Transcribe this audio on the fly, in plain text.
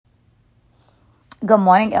Good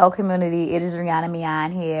morning, L community. It is Rihanna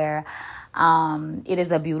Mian here. It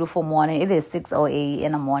is a beautiful morning. It is 6:08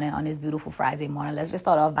 in the morning on this beautiful Friday morning. Let's just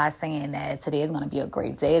start off by saying that today is going to be a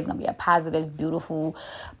great day. It's going to be a positive, beautiful,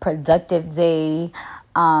 productive day.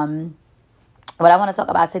 What I want to talk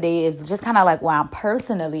about today is just kind of like where I'm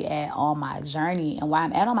personally at on my journey. And why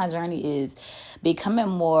I'm at on my journey is becoming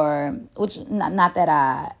more, which not that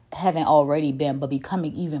I haven't already been, but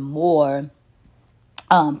becoming even more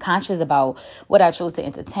conscious about what I chose to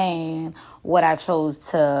entertain, what I chose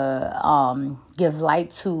to give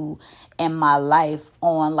light to in my life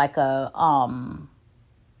on like a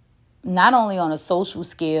not only on a social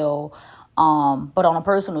scale, but on a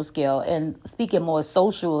personal scale. And speaking more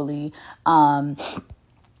socially,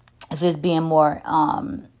 just being more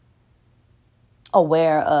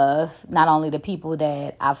aware of not only the people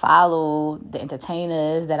that I follow, the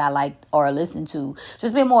entertainers that I like or listen to,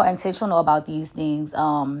 just being more intentional about these things.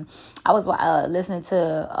 I was listening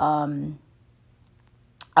to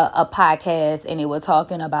a podcast, and they were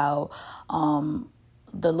talking about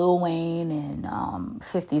the Lil Wayne and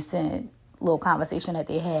 50 Cent little conversation that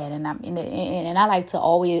they had, and I like to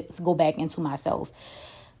always go back into myself.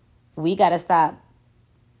 We gotta stop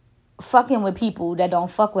fucking with people that don't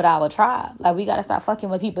fuck with our tribe. Like, we gotta stop fucking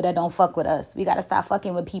with people that don't fuck with us. We gotta stop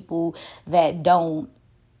fucking with people that don't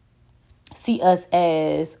see us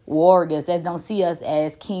as warriors, that don't see us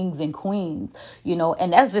as kings and queens,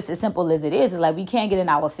 and that's just as simple as it is. It's like we can't get in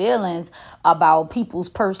our feelings about people's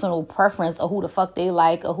personal preference or who the fuck they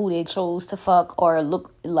like or who they chose to fuck or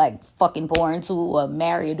look like fucking born to or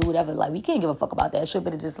marry or do whatever. Like, we can't give a fuck about that shit.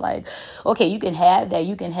 But it's just like, okay, you can have that,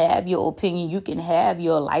 you can have your opinion, you can have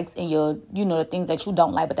your likes and your, the things that you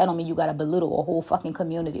don't like, but that don't mean you gotta belittle a whole fucking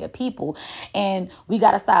community of people. And we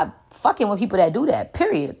gotta stop fucking with people that do that,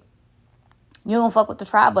 period. You don't fuck with the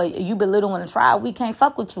tribe, but you belittling the tribe, we can't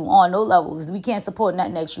fuck with you on no levels. We can't support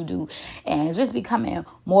nothing that you do. And just becoming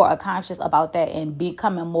more conscious about that and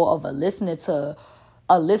becoming more of a listener to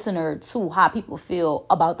how people feel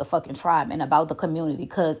about the fucking tribe and about the community.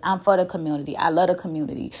 Because I'm for the community. I love the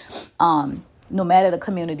community. No matter the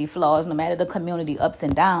community flaws, no matter the community ups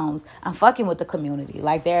and downs, I'm fucking with the community.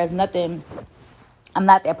 Like, there's nothing... I'm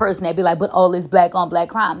not that person that be like, but all this black on black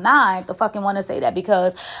crime. Nah, I ain't the fucking want to say that,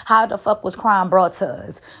 because how the fuck was crime brought to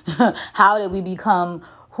us? How did we become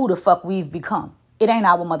who the fuck we've become? It ain't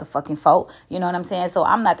our motherfucking fault. You know what I'm saying? So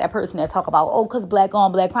I'm not that person that talk about, because black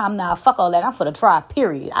on black crime. Nah, fuck all that. I'm for the tribe,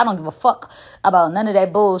 period. I don't give a fuck about none of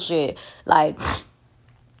that bullshit. Like,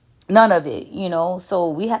 none of it,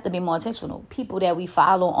 So we have to be more intentional. People that we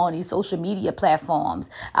follow on these social media platforms.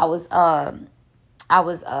 I was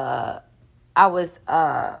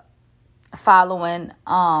following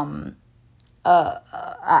a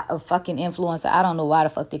fucking influencer. I don't know why the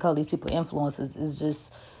fuck they call these people influencers. It's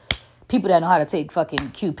just people that know how to take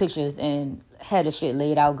fucking cute pictures and have the shit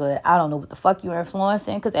laid out good. I don't know what the fuck you're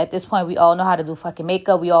influencing, because at this point we all know how to do fucking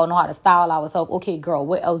makeup. We all know how to style ourselves. Okay, girl,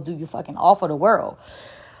 what else do you fucking offer the world?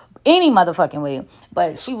 Any motherfucking way.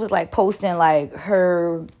 But she was like posting like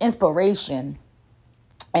her inspiration.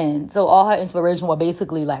 And so all her inspiration were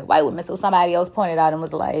basically like white women. So somebody else pointed out and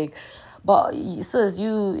was like, but sis,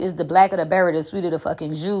 you is the blacker the berry, the sweeter the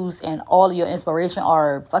fucking juice, and all of your inspiration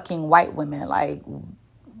are fucking white women. Like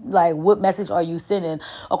what message are you sending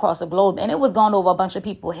across the globe? And it was going over a bunch of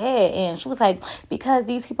people's head. And she was like, because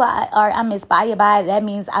these people I'm inspired by, that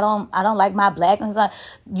means I don't like my blackness.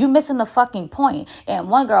 You missing the fucking point. And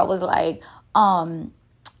one girl was like,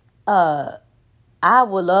 I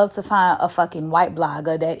would love to find a fucking white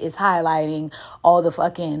blogger that is highlighting all the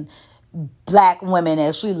fucking black women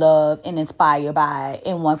that she loved and inspired by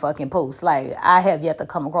in one fucking post. Like, I have yet to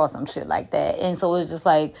come across some shit like that. And so it's just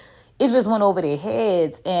like, it just went over their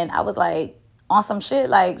heads. And I was like, on some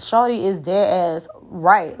shit, like, shorty is dead ass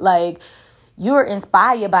right. Like, you're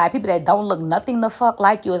inspired by people that don't look nothing the fuck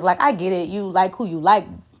like you. It's like, I get it. You like who you like.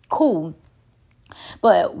 Cool.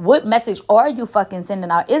 But what message are you fucking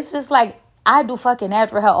sending out? It's just like, I do fucking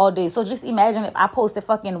natural hair all day. So just imagine if I posted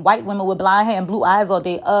fucking white women with blonde hair and blue eyes all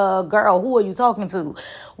day. Girl, who are you talking to?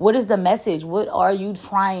 What is the message? What are you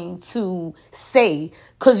trying to say?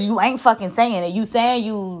 Because you ain't fucking saying it. You saying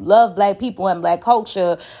you love black people and black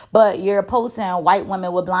culture, but you're posting white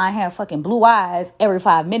women with blonde hair and fucking blue eyes every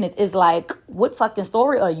 5 minutes. It's like, what fucking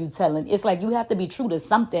story are you telling? It's like, you have to be true to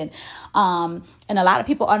something. And a lot of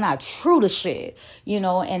people are not true to shit,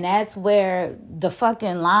 and that's where the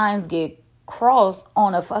fucking lines get cross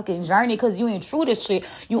on a fucking journey, because you ain't true to shit.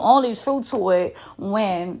 You only true to it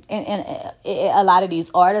when, and a lot of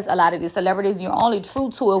these artists, a lot of these celebrities, you're only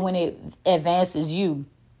true to it when it advances you.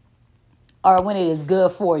 or when it is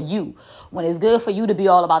good for you. When it's good for you to be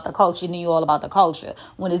all about the culture, then you're all about the culture.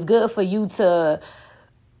 When it's good for you to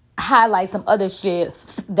highlight some other shit,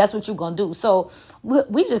 that's what you're gonna do. So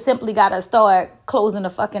we just simply gotta start closing the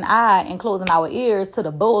fucking eye and closing our ears to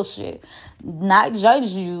the bullshit. Not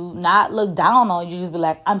judge you, not look down on you, just be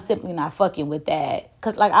like, I'm simply not fucking with that.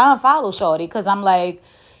 Cause like I unfollow shorty cause I'm like,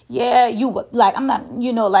 yeah, you like, I'm not,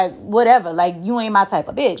 like whatever, like you ain't my type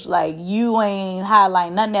of bitch. Like you ain't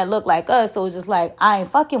highlighting nothing that look like us. So it's just like, I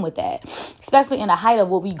ain't fucking with that. Especially in the height of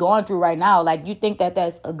what we going through right now. Like you think that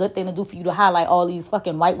that's a good thing to do for you to highlight all these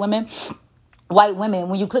fucking white women,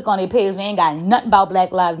 when you click on their page, they ain't got nothing about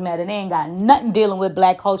Black Lives Matter. They ain't got nothing dealing with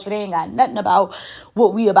black culture. They ain't got nothing about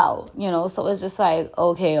what we about, So it's just like,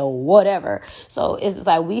 okay, whatever. So it's just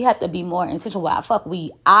like, we have to be more intentional.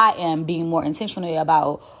 I am being more intentional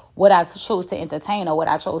about what I chose to entertain or what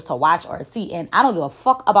I chose to watch or see. And I don't give a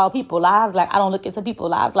fuck about people's lives. Like, I don't look into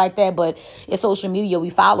people's lives like that, but it's social media. We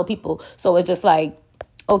follow people. So it's just like,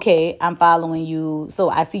 okay, I'm following you. So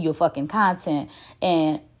I see your fucking content.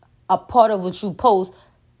 And a part of what you post,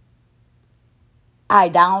 I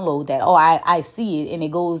download that. Or I see it and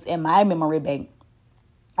it goes in my memory bank.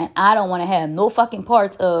 And I don't want to have no fucking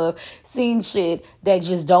parts of seeing shit that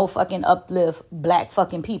just don't fucking uplift black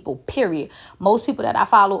fucking people, period. Most people that I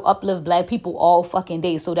follow uplift black people all fucking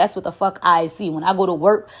day. So that's what the fuck I see. When I go to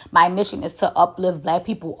work, my mission is to uplift black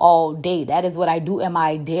people all day. That is what I do in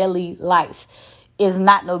my daily life. It's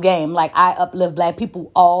not no game. Like, I uplift black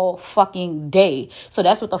people all fucking day. So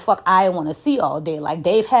that's what the fuck I want to see all day. Like,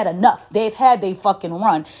 they've had enough. They've had their fucking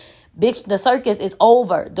run. Bitch, the circus is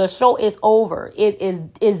over. The show is over. It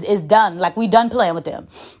is done. Like, we done playing with them.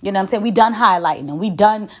 You know what I'm saying? We done highlighting them. We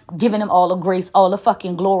done giving them all the grace, all the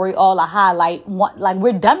fucking glory, all the highlight. Like,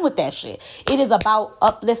 we're done with that shit. It is about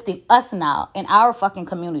uplifting us now in our fucking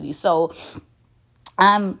community. So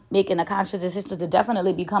I'm making a conscious decision to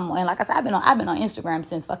definitely become more. And like I said, I've been on Instagram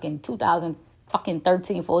since fucking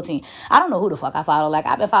 2013, 14. I don't know who the fuck I follow. Like,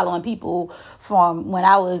 I've been following people from when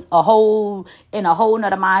I was in a whole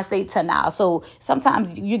nother mind state to now. So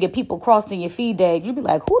sometimes you get people crossing your feed that you be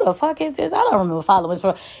like, who the fuck is this? I don't remember following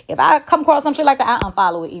this. If I come across some shit like that, I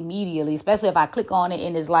unfollow it immediately. Especially if I click on it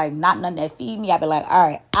and it's like not nothing that feed me. I be like, all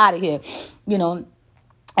right, out of here.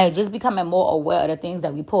 And just becoming more aware of the things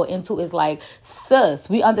that we pour into is like, sis,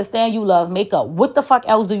 we understand you love makeup. What the fuck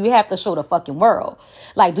else do you have to show the fucking world?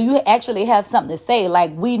 Like, do you actually have something to say?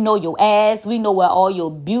 Like, we know your ass. We know where all your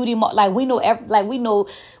beauty,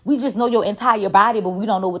 we just know your entire body, but we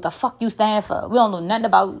don't know what the fuck you stand for. We don't know nothing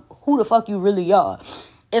about who the fuck you really are.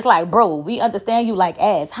 It's like, bro, we understand you like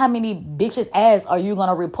ass. How many bitches' ass are you going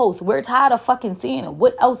to repost? We're tired of fucking seeing it.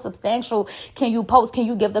 What else substantial can you post? Can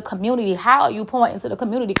you give the community? How are you pouring into the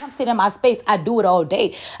community? Come sit in my space. I do it all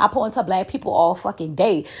day. I pour into black people all fucking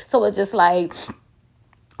day. So it's just like,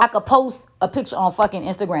 I could post a picture on fucking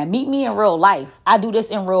Instagram. Meet me in real life. I do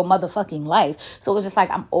this in real motherfucking life. So it's just like,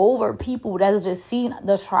 I'm over people that's just feeding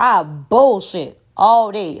the tribe bullshit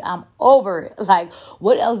all day. I'm over it. Like,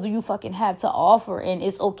 what else do you fucking have to offer? And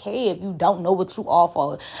it's okay if you don't know what you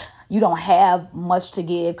offer. You don't have much to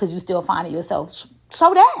give because you still finding yourself.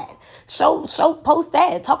 Show that. Post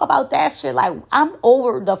that. Talk about that shit. Like, I'm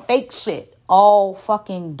over the fake shit all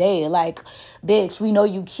fucking day. Like, bitch, we know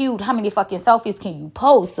you cute. How many fucking selfies can you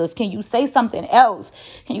post? So can you say something else?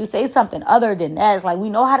 Can you say something other than that? It's like, we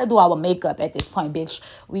know how to do our makeup at this point, bitch.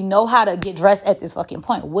 We know how to get dressed at this fucking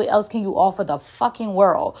point. What else can you offer the fucking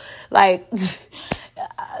world? Like,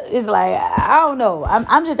 it's like, I don't know.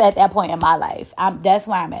 I'm just at that point in my life. That's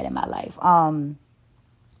where I'm at in my life.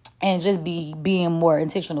 And just being more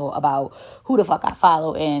intentional about who the fuck I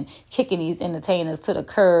follow and kicking these entertainers to the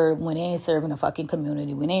curb when they ain't serving the fucking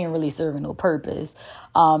community, when they ain't really serving no purpose.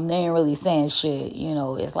 They ain't really saying shit.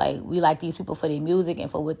 It's like, we like these people for their music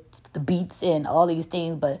and for what the beats and all these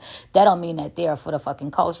things, but that don't mean that they are for the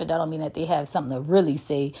fucking culture. That don't mean that they have something to really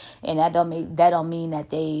say. And that don't mean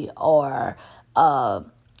that they are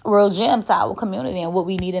real gems to our community and what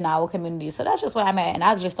we need in our community. So that's just where I'm at, and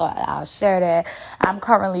I just thought I'll share that. I'm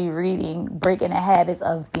currently reading Breaking the Habits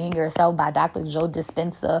of Being Yourself by Dr. Joe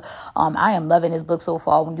Dispenza. I am loving this book so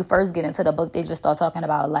far. When you first get into the book, they just start talking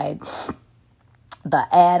about like the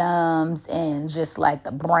atoms and just like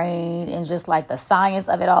the brain and just like the science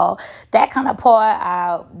of it all. That kind of part,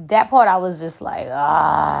 I was just like,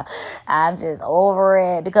 I'm just over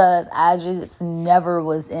it, because I just never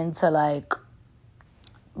was into like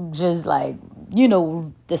just like,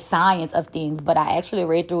 the science of things. But I actually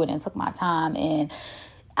read through it and took my time, and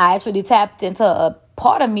I actually tapped into a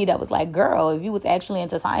part of me that was like, girl, if you was actually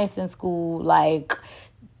into science in school, like,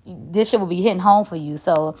 this shit would be hitting home for you.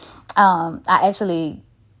 So I actually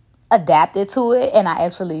adapted to it, and I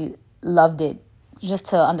actually loved it just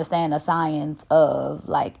to understand the science of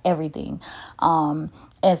like everything.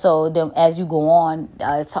 And so then as you go on,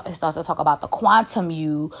 it starts to talk about the quantum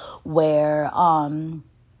you, where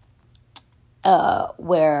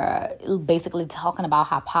basically talking about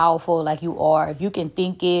how powerful like you are. If you can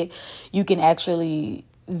think it, you can actually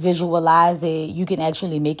visualize it, you can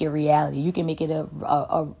actually make it reality. You can make it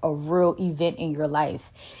a real event in your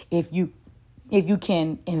life if you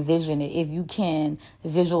can envision it, if you can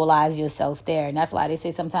visualize yourself there. And that's why they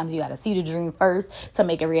say sometimes you got to see the dream first to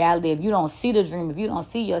make it reality. If you don't see the dream, if you don't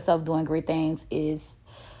see yourself doing great things, it's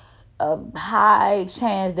a high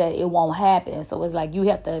chance that it won't happen. So it's like you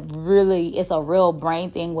have to really, it's a real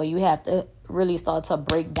brain thing where you have to really start to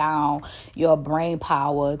break down your brain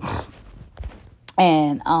power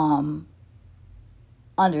and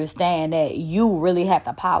understand that you really have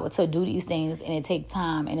the power to do these things, and it takes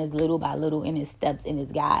time, and it's little by little, and it's steps, and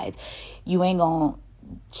it's guides. You ain't gonna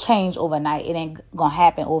change overnight. It ain't gonna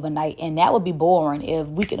happen overnight, and that would be boring if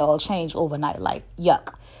we could all change overnight. Like,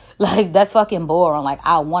 yuck. Like, that's fucking boring. Like,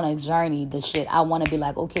 I want to journey the shit. I want to be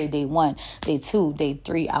like, okay, day 1, day 2, day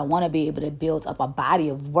 3. I want to be able to build up a body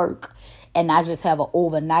of work and not just have an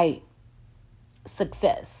overnight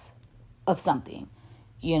success of something,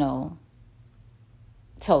 you know.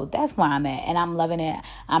 So that's where I'm at, and I'm loving it.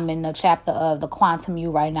 I'm in the chapter of the quantum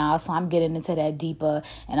you right now, so I'm getting into that deeper.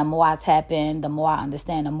 And the more I tap in, the more I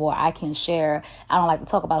understand, the more I can share. I don't like to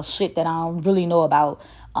talk about shit that I don't really know about,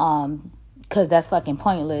 because that's fucking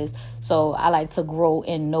pointless. So I like to grow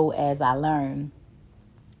and know as I learn,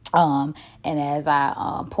 and as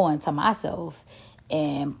I pour into myself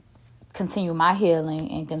and continue my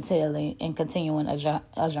healing and continuing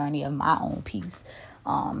a journey of my own peace.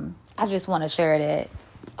 I just want to share that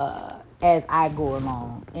as I go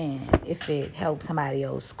along, and if it helps somebody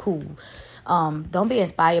else, cool. Don't be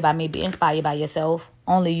inspired by me. Be inspired by yourself.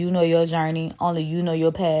 Only you know your journey. Only you know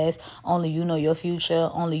your past. Only you know your future.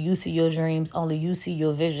 Only you see your dreams. Only you see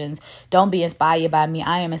your visions. Don't be inspired by me.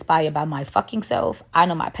 I am inspired by my fucking self. I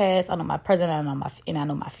know my past. I know my present. I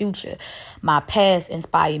know my future. My past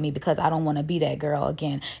inspired me because I don't want to be that girl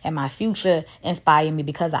again. And my future inspired me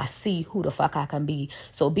because I see who the fuck I can be.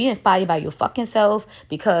 So be inspired by your fucking self,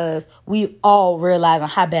 because we all realize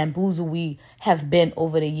how bamboozled we have been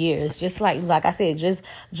over the years. Just like I said, just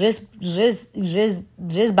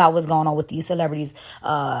by what's going on with these celebrities.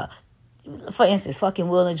 For instance, fucking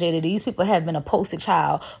Will and Jada, these people have been a poster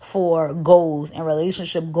child for goals and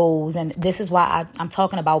relationship goals. And this is why I'm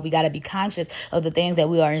talking about we got to be conscious of the things that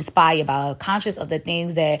we are inspired by, conscious of the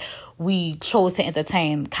things that we chose to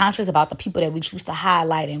entertain, conscious about the people that we choose to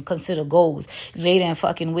highlight and consider goals. Jada and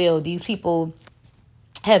fucking Will, these people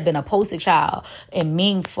have been a poster child and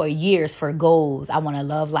memes for years for goals. I want to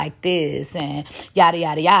love like this and yada,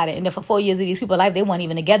 yada, yada. And then for 4 years of these people's life, they weren't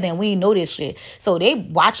even together and we didn't know this shit. So they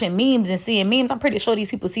watching memes and seeing memes. I'm pretty sure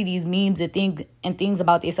these people see these memes and things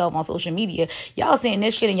about themselves on social media. Y'all seeing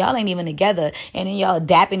this shit and y'all ain't even together. And then y'all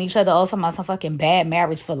dapping each other also about some fucking bad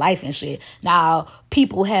marriage for life and shit. Now,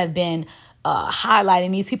 people have been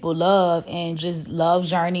highlighting these people love and just love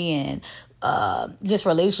journey and just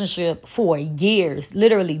relationship for years,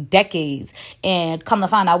 literally decades, and come to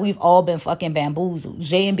find out we've all been fucking bamboozled.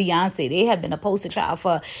 Jay and Beyonce, they have been a poster child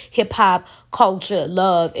for hip hop culture,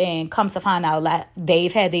 love, and comes to find out like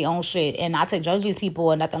they've had their own shit. And not to judge these people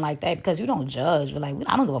or nothing like that, because you don't judge. Like,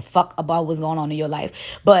 I don't give a fuck about what's going on in your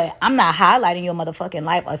life, but I'm not highlighting your motherfucking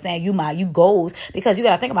life or saying you goals, because you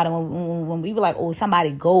gotta think about it when we were like, oh,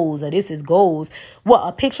 somebody goals or this is goals. What,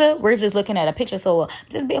 a picture? We're just looking at a picture. So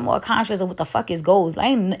just being more conscious of what the fuck is goals.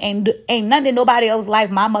 Ain't nothing in nobody else's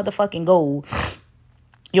life my motherfucking goal.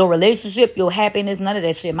 Your relationship, your happiness, none of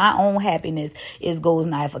that shit. My own happiness is goals.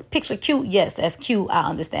 Now, if a picture cute, yes, that's cute. I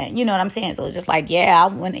understand. You know what I'm saying? So just like, yeah, I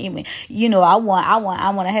want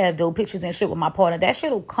to have dope pictures and shit with my partner. That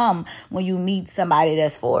shit will come when you meet somebody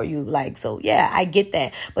that's for you. Like, so yeah, I get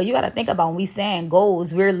that. But you got to think about when we saying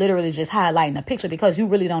goals, we're literally just highlighting a picture, because you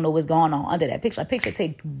really don't know what's going on under that picture. A picture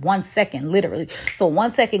take 1 second, literally. So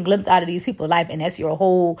 1 second glimpse out of these people's life, and that's your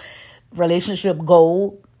whole relationship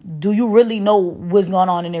goal. Do you really know what's going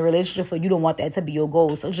on in a relationship for you to want that to be your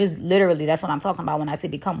goal? So just literally, that's what I'm talking about when I say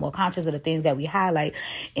become more conscious of the things that we highlight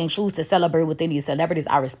and choose to celebrate within these celebrities.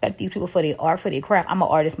 I respect these people for their art, for their craft. I'm an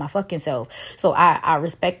artist my fucking self. So I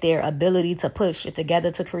respect their ability to put shit together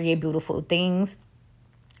to create beautiful things.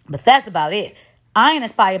 But that's about it. I ain't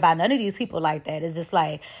inspired by none of these people like that. It's just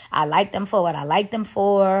like, I like them for what I like them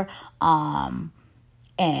for.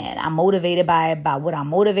 And I'm motivated by what I'm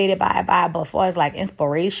motivated by. But as far as like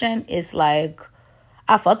inspiration, it's like,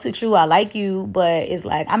 I fucked with you, I like you, but it's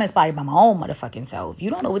like I'm inspired by my own motherfucking self. You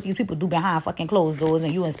don't know what these people do behind fucking closed doors,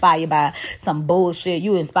 and you inspired by some bullshit.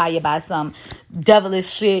 You inspired by some devilish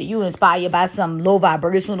shit. You inspired by some low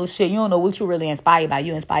vibrational shit. You don't know what you really inspired by.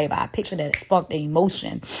 You inspired by a picture that sparked the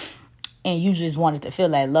emotion, and you just wanted to feel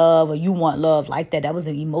that love, or you want love like that. That was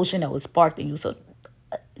an emotion that was sparked in you. So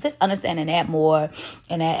just understanding that more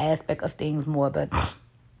and that aspect of things more, but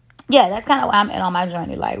yeah, that's kind of where I'm at on my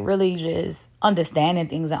journey. Like really just understanding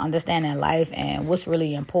things and understanding life and what's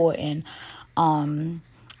really important. And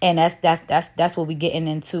that's what we getting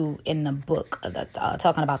into in the book,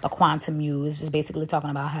 talking about the quantum you. It's just basically talking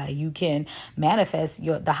about how you can manifest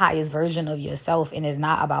the highest version of yourself, and it's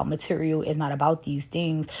not about material. It's not about these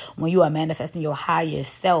things. When you are manifesting your higher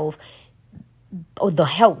self, or the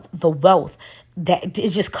health, the wealth, that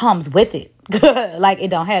it just comes with it. Like it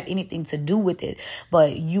don't have anything to do with it,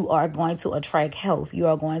 but you are going to attract health. You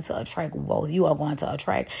are going to attract wealth. You are going to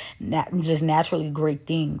attract just naturally great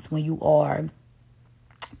things when you are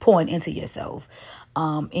pouring into yourself.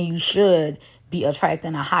 And you should be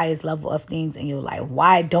attracting the highest level of things in your life.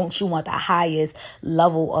 Why don't you want the highest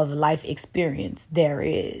level of life experience there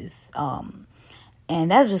is? And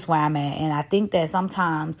that's just where I'm at. And I think that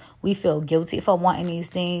sometimes we feel guilty for wanting these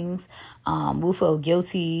things. We feel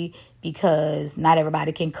guilty because not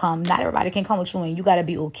everybody can come. Not everybody can come with you, and you got to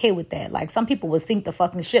be okay with that. Like some people will sink the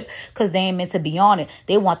fucking ship because they ain't meant to be on it.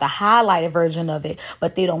 They want the highlighted version of it,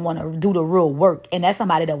 but they don't want to do the real work. And that's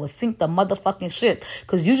somebody that will sink the motherfucking ship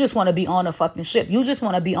because you just want to be on a fucking ship. You just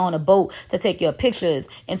want to be on a boat to take your pictures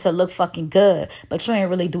and to look fucking good, but you ain't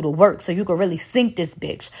really do the work so you can really sink this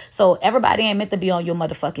bitch. So everybody ain't meant to be on your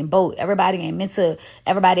motherfucking boat. Everybody ain't meant to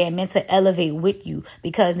elevate with you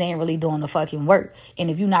because they ain't really doing the fucking work. And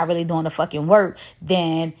if you're not really doing the fucking work,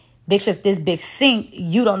 then bitch, if this bitch sink,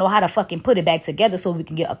 you don't know how to fucking put it back together so we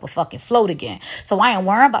can get up a fucking float again. So I ain't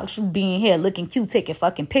worrying about you being here looking cute, taking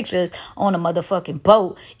fucking pictures on a motherfucking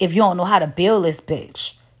boat if you don't know how to build this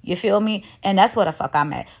bitch. You feel me? And that's where the fuck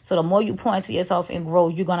I'm at. So the more you point to yourself and grow,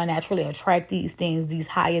 you're going to naturally attract these things, these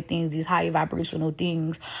higher things, these higher vibrational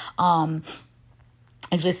things. And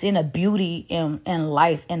just seeing a beauty in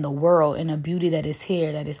life, in the world, and a beauty that is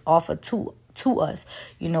here, that is offered to us.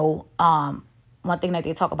 You know, one thing that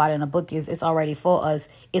they talk about in the book is it's already for us.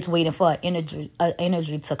 It's waiting for energy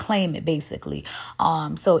to claim it, basically.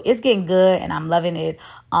 So it's getting good, and I'm loving it.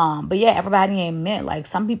 But yeah, everybody ain't meant. Like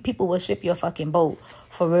some people will ship your fucking boat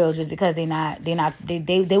for real just because they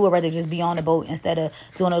would rather just be on the boat instead of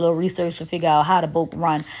doing a little research to figure out how the boat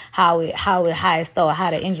run, how it start, how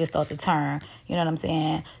the engine start to turn. You know what I'm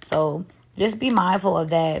saying? So just be mindful of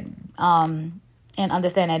that, and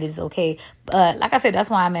understand that it's okay. But like I said, that's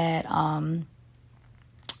why I'm at.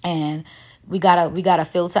 And we gotta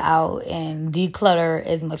filter out and declutter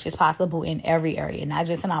as much as possible in every area, not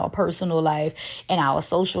just in our personal life, in our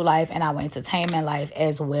social life, and our entertainment life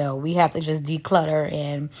as well. We have to just declutter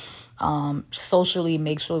and socially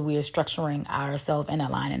make sure we are structuring ourselves and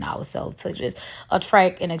aligning ourselves to just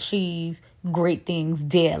attract and achieve great things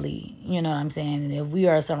daily. You know what I'm saying? And if we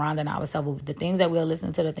are surrounding ourselves with the things that we're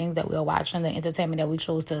listening to, the things that we're watching, the entertainment that we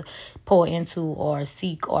chose to pour into or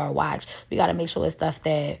seek or watch, we got to make sure it's stuff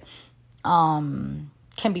that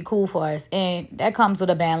can be cool for us, and that comes with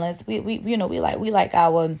a balance. We like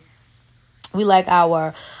our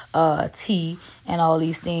tea and all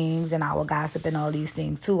these things, and our gossip and all these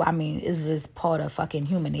things too. I mean, it's just part of fucking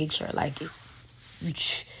human nature. Like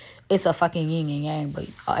it's a fucking yin and yang, but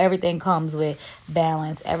everything comes with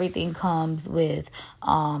balance. Everything comes with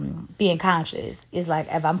being conscious. It's like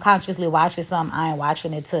if I'm consciously watching something, I ain't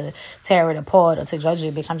watching it to tear it apart or to judge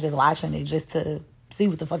it, bitch. I'm just watching it just to see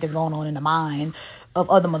what the fuck is going on in the mind of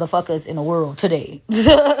other motherfuckers in the world today.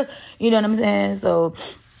 You know what I'm saying? So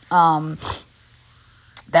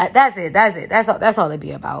that's it. That's all it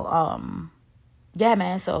be about. Yeah,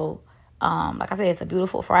 man. So like I said, it's a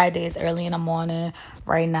beautiful Friday. It's early in the morning.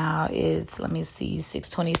 Right now it's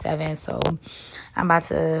 6:27. So I'm about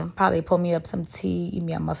to probably pull me up some tea, eat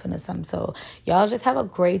me a muffin or something. So y'all just have a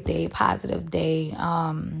great day, positive day.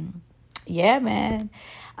 Yeah, man.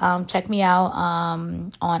 Check me out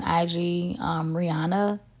on IG,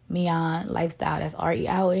 Rihanna Meon Lifestyle. That's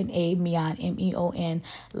REIONA Meon MEON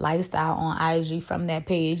Lifestyle on IG. From that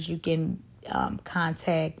page, you can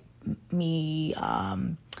contact me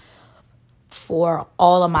for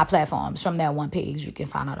all of my platforms. From that one page, you can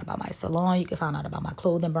find out about my salon. You can find out about my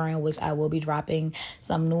clothing brand, which I will be dropping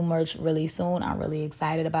some new merch really soon. I'm really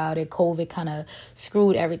excited about it. COVID kind of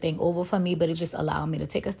screwed everything over for me, but it just allowed me to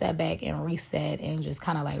take a step back and reset and just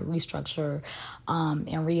kind of like restructure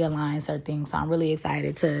and realign certain things. So I'm really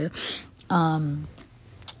excited to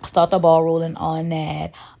start the ball rolling on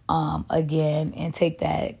that again, and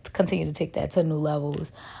continue to take that to new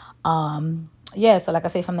levels. Yeah, so like I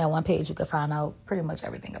say, from that one page, you can find out pretty much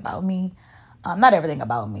everything about me. Not everything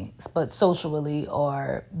about me, but socially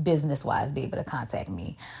or business wise, be able to contact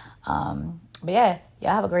me. But yeah,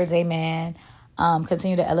 y'all have a great day, man.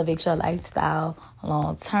 Continue to elevate your lifestyle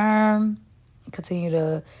long term. Continue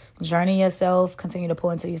to journey yourself. Continue to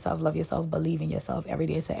pour into yourself, love yourself, believe in yourself. Every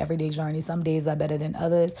day is an everyday journey. Some days are better than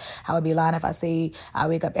others. I would be lying if I say I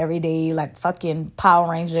wake up every day like fucking Power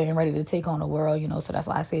Ranger and ready to take on the world, So that's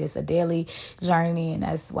why I say it's a daily journey, and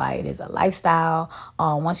that's why it is a lifestyle.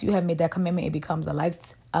 Once you have made that commitment, it becomes a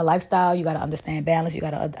lifestyle. You got to understand balance. You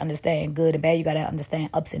got to understand good and bad. You got to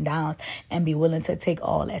understand ups and downs and be willing to take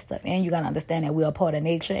all that stuff. And you got to understand that we are part of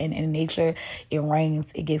nature, and in nature, it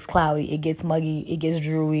rains, it gets cloudy, it gets muggy, it gets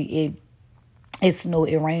dreary, it snow,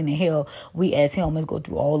 it rain, and hell. We as humans go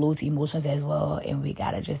through all those emotions as well, and we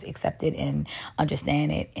gotta just accept it and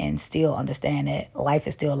understand it, and still understand that life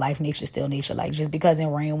is still life, nature is still nature. Like, just because it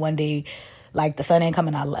rain one day, like the sun ain't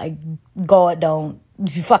coming out, like God don't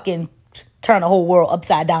fucking turn the whole world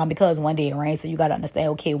upside down because one day it rains. So you gotta understand,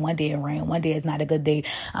 okay, one day it rain, one day is not a good day.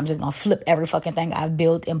 I'm just gonna flip every fucking thing I've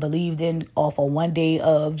built and believed in off of one day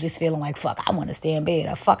of just feeling like, fuck, I want to stay in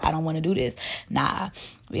bed, or fuck, I don't want to do this. Nah,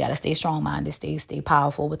 we gotta stay strong-minded, stay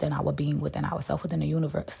powerful within our being, within ourselves, within the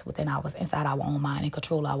universe, inside our own mind, and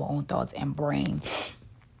control our own thoughts and brain.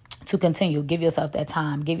 To continue, give yourself that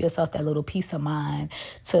time, give yourself that little peace of mind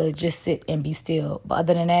to just sit and be still. But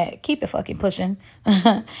other than that, keep it fucking pushing.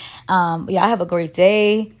 Y'all have a great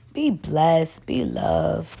day. Be blessed. Be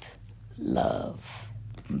loved. Love.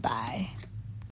 Bye.